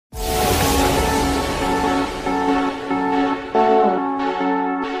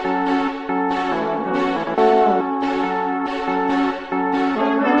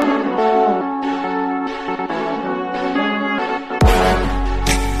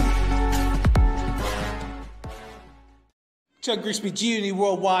Chuck Grigsby, G-Unity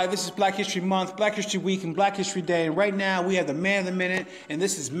Worldwide. This is Black History Month, Black History Week, and Black History Day. And right now we have the man of the minute, and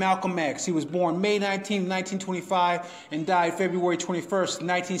this is Malcolm X. He was born May 19, 1925, and died February 21st,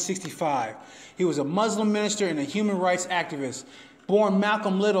 1965. He was a Muslim minister and a human rights activist. Born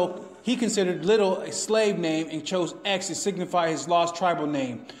Malcolm Little, he considered Little a slave name and chose X to signify his lost tribal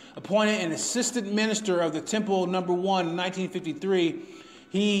name. Appointed an assistant minister of the Temple No. 1 in 1953,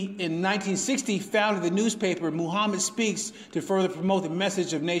 he, in 1960, founded the newspaper Muhammad Speaks to further promote the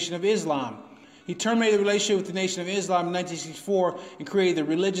message of Nation of Islam. He terminated the relationship with the Nation of Islam in 1964 and created the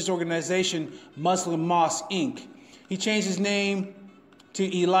religious organization Muslim Mosque, Inc. He changed his name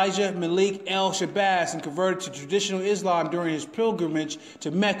to Elijah Malik el-Shabazz and converted to traditional Islam during his pilgrimage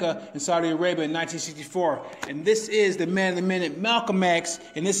to Mecca in Saudi Arabia in 1964. And this is the man of the minute, Malcolm X,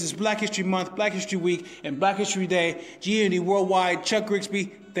 and this is Black History Month, Black History Week, and Black History Day. G-Unity Worldwide, Chuck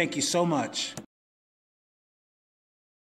Grigsby, thank you so much.